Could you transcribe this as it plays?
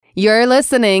You're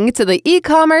listening to the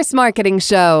E-Commerce Marketing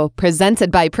Show,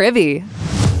 presented by Privy.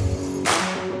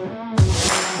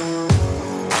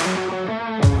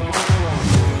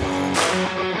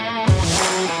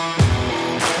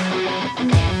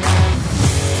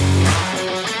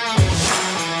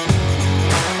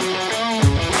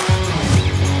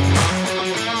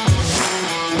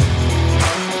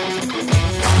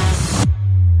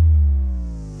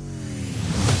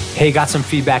 Hey, got some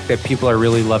feedback that people are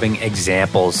really loving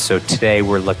examples. So today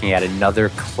we're looking at another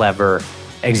clever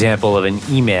example of an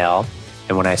email.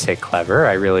 And when I say clever,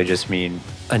 I really just mean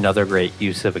another great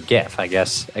use of a GIF. I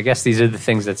guess these are the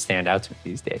things that stand out to me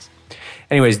these days.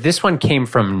 Anyways, this one came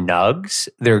from Nugs.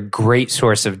 They're a great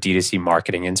source of D2C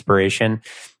marketing inspiration.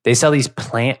 They sell these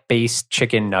plant-based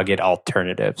chicken nugget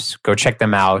alternatives. Go check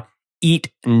them out.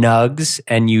 EatNugs,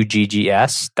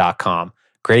 NUGGS.com.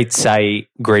 Great site,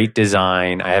 great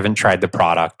design. I haven't tried the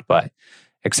product, but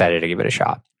excited to give it a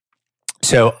shot.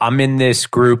 So I'm in this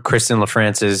group, Kristen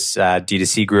LaFrance's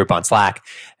D2C group on Slack,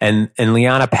 and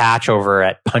Liana Patch over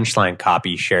at Punchline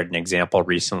Copy shared an example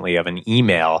recently of an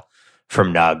email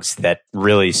from Nugs that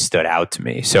really stood out to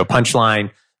me. So Punchline,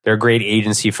 they're a great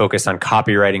agency focused on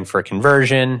copywriting for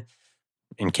conversion.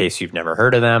 In case you've never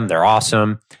heard of them, they're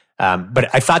awesome. But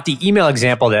I thought the email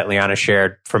example that Liana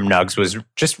shared from Nugs was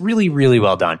just really, really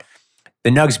well done.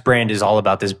 The Nugs brand is all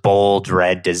about this bold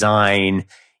red design,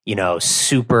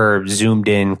 super zoomed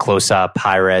in, close up,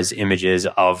 high res images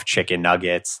of chicken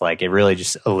nuggets. Like it really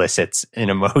just elicits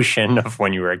an emotion of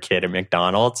when you were a kid at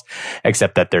McDonald's,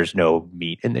 except that there's no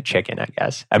meat in the chicken,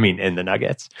 in the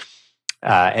nuggets.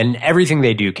 And everything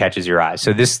they do catches your eye.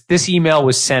 So this email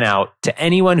was sent out to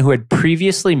anyone who had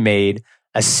previously made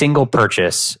a single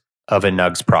purchase of a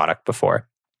Nugs product before.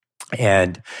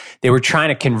 And they were trying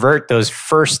to convert those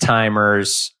first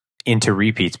timers into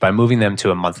repeats by moving them to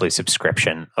a monthly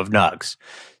subscription of Nugs.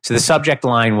 So the subject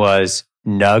line was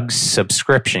Nugs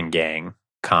subscription gang,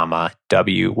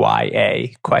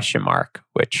 WYA ?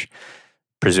 Which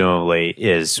presumably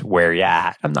is where you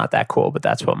at. I'm not that cool, but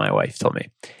that's what my wife told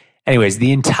me. Anyways,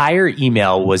 the entire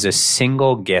email was a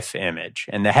single GIF image.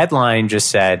 And the headline just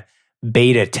said,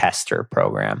 beta tester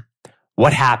program.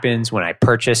 What happens when I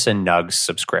purchase a Nugs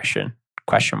subscription? ?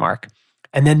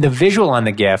 And then the visual on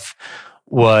the GIF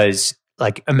was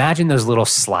like, imagine those little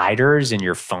sliders in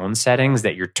your phone settings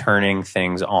that you're turning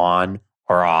things on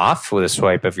or off with a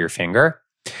swipe of your finger.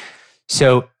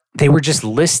 So they were just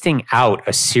listing out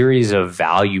a series of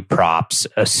value props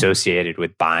associated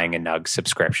with buying a Nugs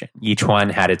subscription. Each one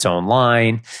had its own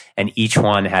line, and each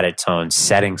one had its own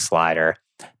setting slider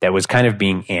that was kind of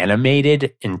being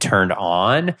animated and turned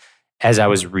on as I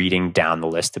was reading down the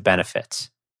list of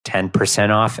benefits. 10%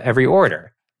 off every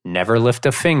order. Never lift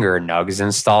a finger. Nugs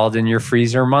installed in your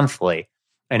freezer monthly.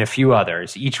 And a few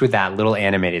others, each with that little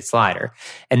animated slider.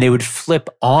 And they would flip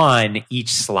on each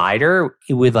slider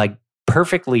with like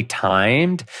perfectly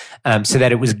timed so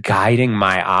that it was guiding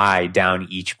my eye down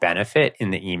each benefit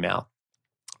in the email.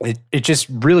 It just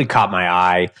really caught my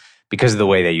eye because of the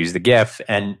way they use the GIF.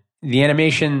 And the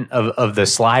animation of the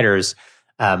sliders,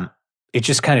 it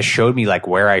just kind of showed me like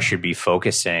where I should be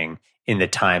focusing in the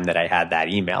time that I had that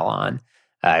email on.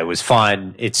 It was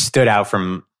fun. It stood out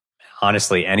from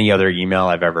honestly any other email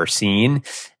I've ever seen.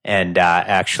 And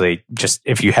actually, just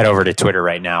if you head over to Twitter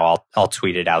right now, I'll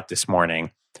tweet it out this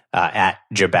morning at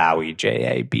Jabbawy,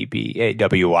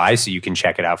 Jabbawy, so you can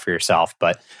check it out for yourself.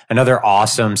 But another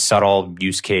awesome, subtle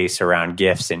use case around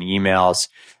GIFs and emails.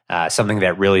 Something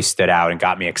that really stood out and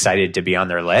got me excited to be on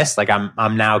their list. Like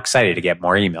I'm now excited to get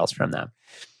more emails from them.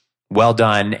 Well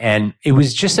done. And it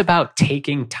was just about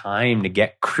taking time to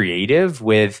get creative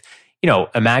with,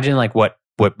 imagine like what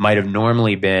might have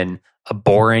normally been a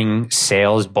boring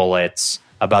sales bullets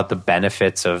about the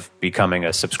benefits of becoming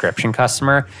a subscription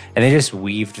customer. And they just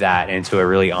weaved that into a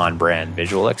really on-brand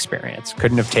visual experience.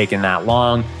 Couldn't have taken that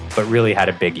long, but really had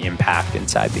a big impact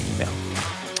inside the email.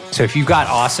 So if you've got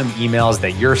awesome emails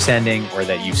that you're sending or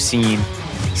that you've seen,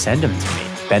 send them to me,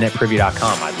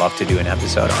 ben@privy.com. I'd love to do an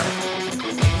episode on it.